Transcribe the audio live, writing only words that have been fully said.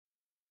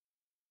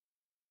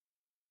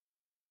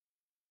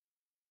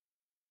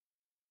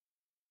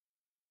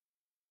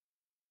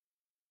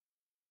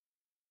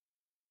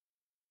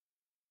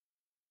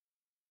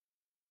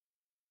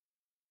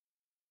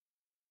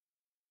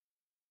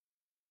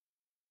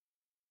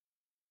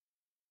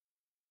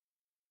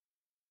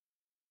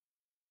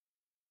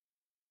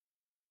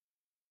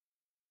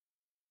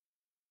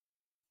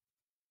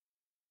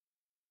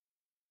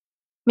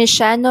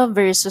Miciano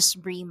versus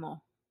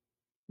Brimo,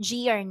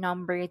 GR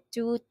number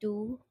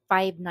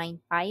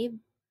 22595,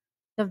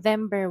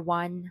 November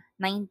 1,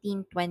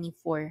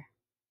 1924.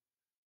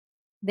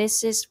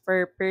 This is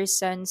for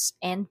persons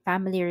and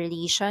family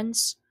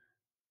relations,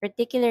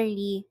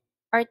 particularly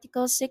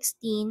Article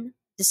 16,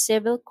 the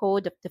Civil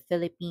Code of the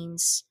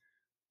Philippines,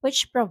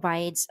 which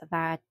provides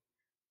that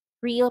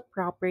real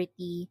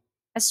property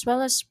as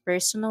well as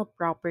personal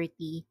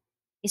property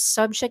is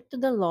subject to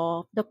the law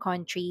of the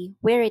country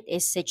where it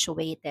is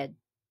situated.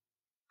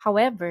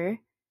 However,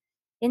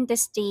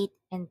 intestate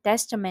and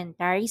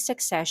testamentary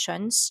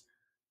successions,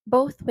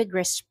 both with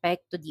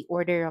respect to the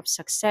order of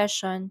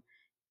succession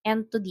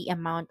and to the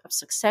amount of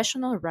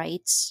successional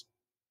rights,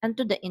 and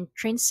to the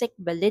intrinsic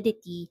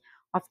validity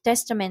of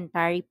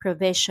testamentary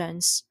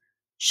provisions,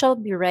 shall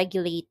be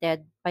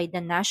regulated by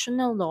the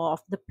national law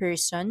of the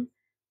person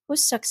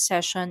whose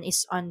succession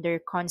is under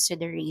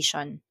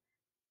consideration,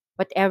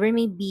 whatever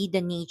may be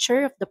the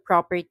nature of the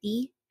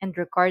property and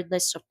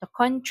regardless of the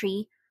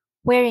country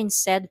wherein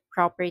said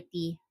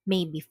property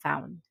may be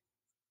found.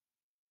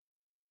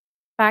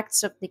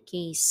 Facts of the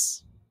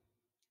case.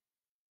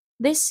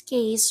 This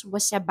case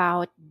was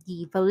about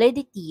the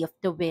validity of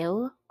the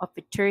will of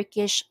a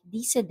Turkish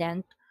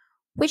dissident,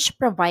 which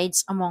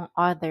provides, among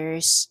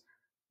others,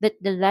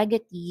 that the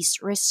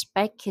legatees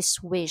respect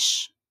his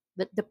wish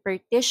that the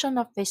partition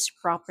of his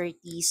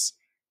properties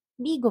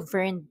be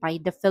governed by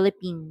the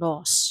Philippine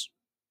laws.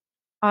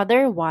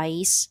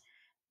 Otherwise,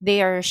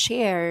 their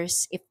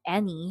shares, if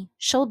any,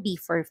 shall be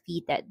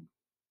forfeited.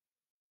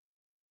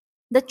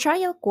 The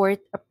trial court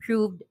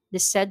approved the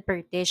said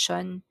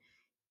partition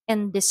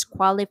and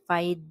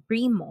disqualified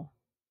Brimo,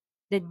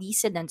 the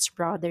dissident's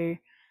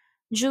brother,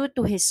 due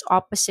to his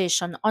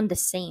opposition on the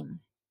same.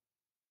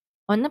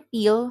 On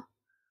appeal,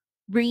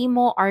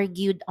 Brimo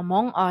argued,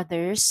 among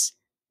others,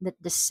 that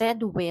the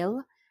said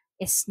will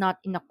is not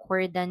in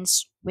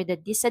accordance with the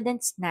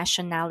dissident's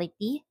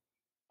nationality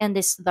and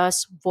is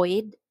thus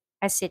void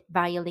as it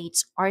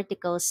violates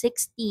Article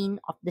 16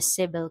 of the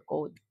Civil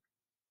Code.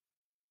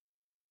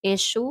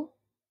 Issue: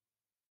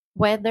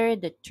 whether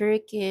the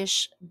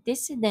Turkish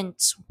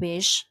dissident's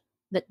wish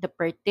that the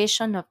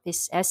partition of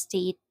his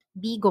estate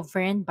be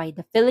governed by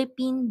the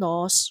Philippine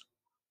laws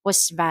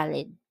was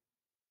valid.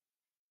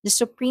 The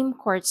Supreme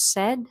Court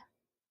said,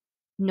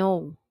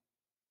 no,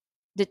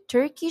 the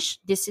Turkish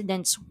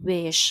dissident's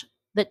wish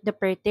that the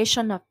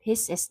partition of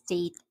his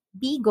estate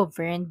be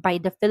governed by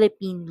the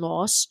Philippine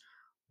laws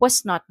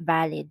was not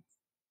valid.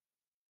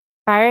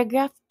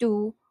 Paragraph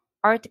 2,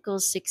 Article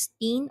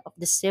 16 of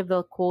the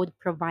Civil Code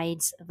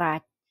provides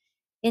that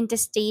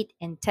intestate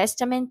and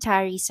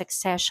testamentary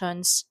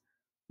successions,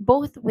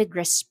 both with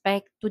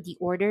respect to the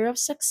order of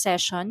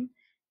succession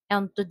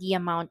and to the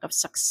amount of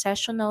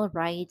successional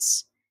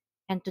rights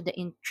and to the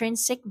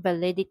intrinsic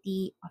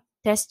validity of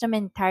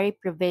testamentary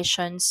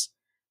provisions,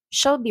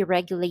 shall be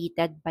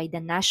regulated by the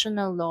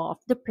national law of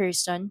the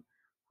person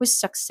whose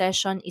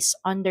succession is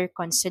under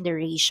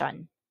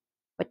consideration,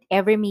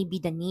 whatever may be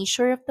the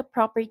nature of the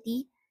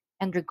property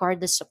and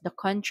regardless of the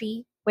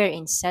country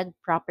wherein said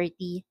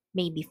property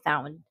may be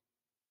found.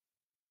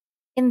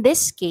 In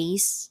this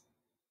case,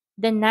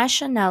 the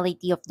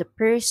nationality of the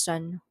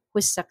person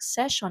whose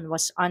succession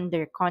was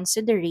under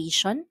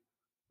consideration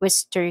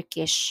was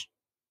Turkish.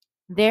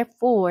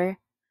 Therefore,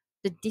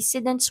 the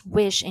dissident's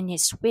wish in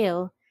his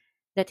will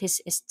that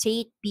his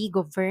estate be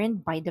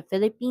governed by the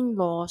Philippine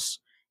laws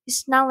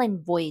is null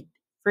and void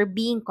for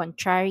being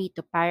contrary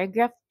to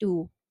paragraph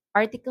 2,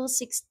 article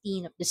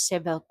 16 of the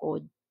Civil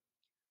Code.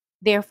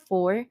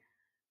 Therefore,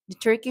 the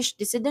Turkish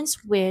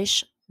dissident's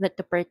wish that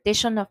the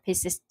partition of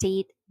his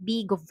estate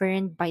be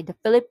governed by the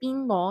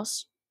Philippine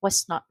laws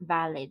was not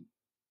valid.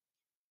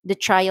 The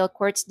trial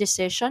court's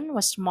decision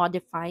was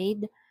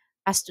modified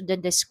as to the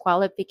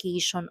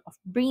disqualification of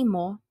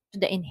Brimo to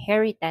the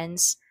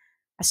inheritance,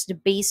 as the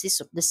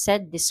basis of the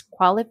said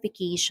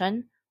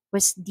disqualification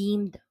was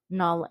deemed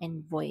null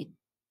and void.